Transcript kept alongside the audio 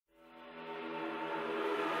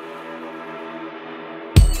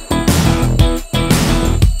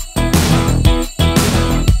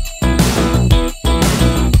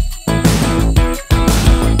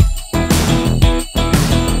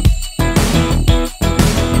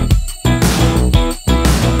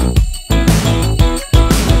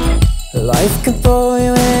Life can throw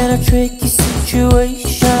you in a tricky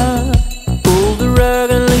situation, pull the rug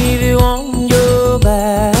and leave you on your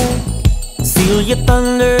back, steal your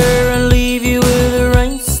thunder and leave you with a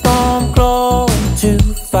rainstorm clawing to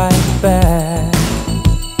fight back.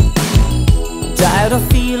 Tired of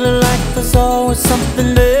feeling like there's always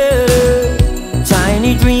something better,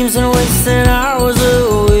 tiny dreams and wasting hours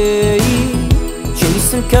away,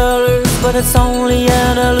 chasing colors but it's only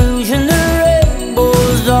an illusion. The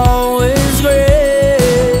rainbow's always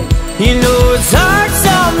gray. You know it's hard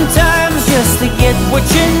sometimes just to get what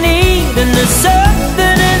you need, and there's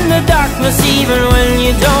something in the darkness even when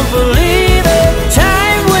you don't believe it.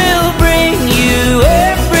 Time will bring you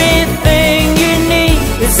everything you need.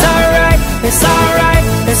 It's alright, it's alright,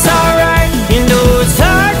 it's alright. You know it's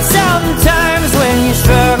hard sometimes when you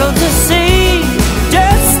struggle to see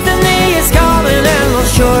destiny is calling and will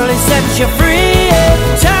surely set you free.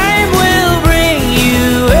 Time will bring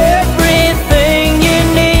you everything you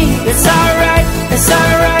need. It's alright, it's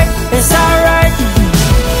alright, it's alright.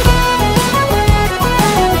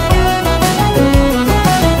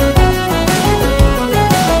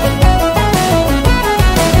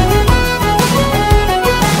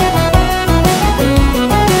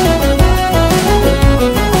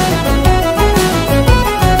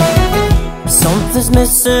 Something's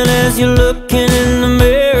missing as you're looking in the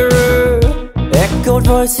mirror, echoed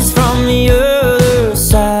voices from the other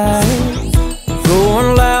side,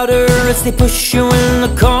 growing louder as they push you in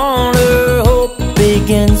the corner. Hope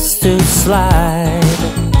begins to slide.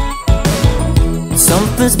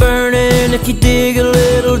 Something's burning if you dig a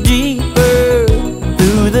little deeper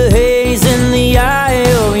through the haze in the eye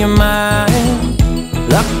of your mind.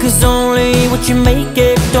 Luck is only what you make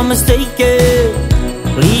it, don't mistake it.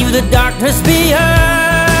 Leave the darkness behind.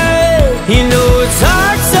 You know it's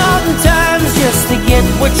hard sometimes just to get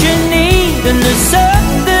what you need, and there's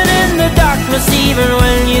something in the darkness even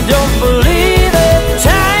when you don't believe it.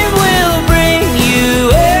 Time will bring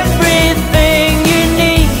you everything you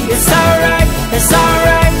need. It's alright, it's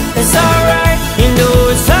alright, it's alright. You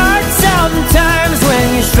know it's hard sometimes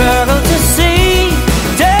when you struggle to see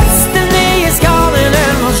destiny is calling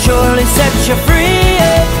and will surely set you free.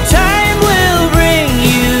 Time will bring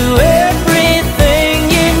you everything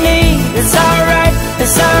you need. It's alright,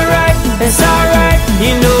 it's alright, it's alright.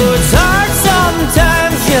 You know it's hard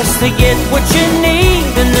sometimes just to get what you